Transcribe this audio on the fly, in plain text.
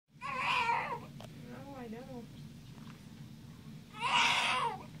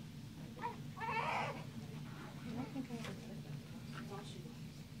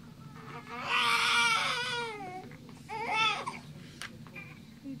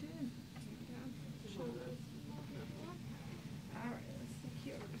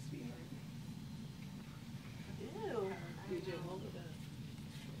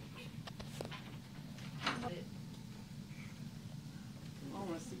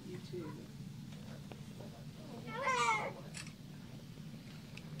too.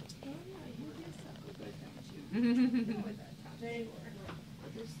 They were.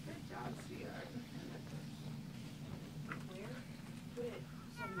 There's the dog sweetheart. Put it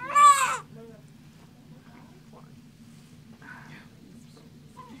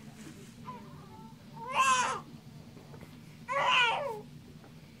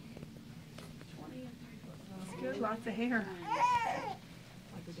It's good, lots of hair.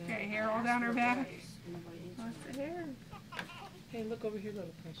 Got hair all down her back. Lots of hair. Hey, look over here,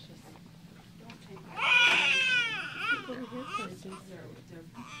 little precious. Look over here, precious.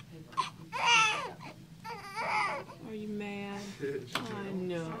 Are you mad? I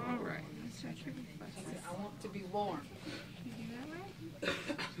know. All right. Let's check your reflexes. I want to be warm. You do that right?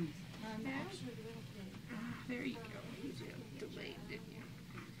 There you go. You did delayed, didn't you?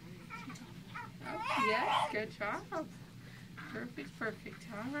 Oh, yes, good job. Perfect, perfect.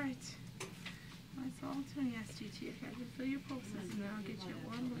 All right. That's all I'm doing. SGT. If I can feel your pulses, and then I'll get you a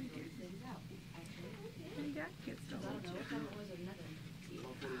warm blanket. What do you got? Get some.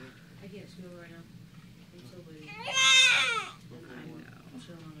 I can't smell right now. I'm so bleeding. I know. I'm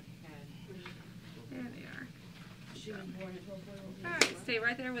chilling on the pad. There they are. She was born at 12:41. All right, stay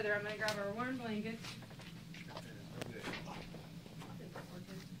right there with her. I'm going to grab her a warm blanket.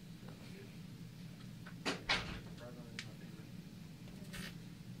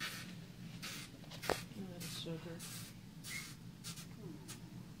 Sugar.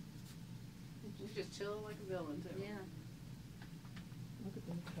 She's just chilling like a villain, too. Yeah. Look at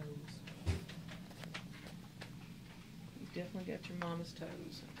them toes. You definitely got your mama's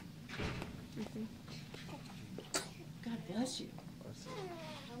toes. God bless you.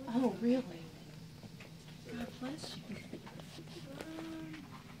 Oh, really? God bless you.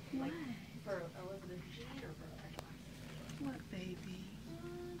 What? For Elizabeth Jean or for What, baby?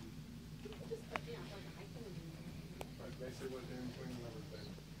 Basically what's in between the numbers there.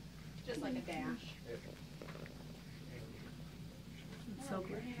 Just like a dash. I'm so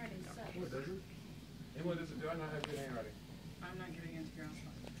glad. What does it? And what does it do? I not have good handwriting. I'm not getting into your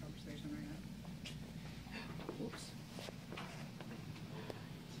conversation right now. Whoops.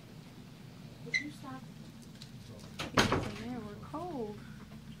 Would you stop? Yeah, we're cold.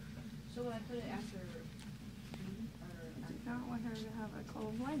 So would I put it after? I don't want her to have a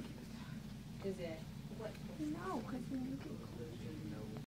cold blanket. Is it? What? No, because then you get cold.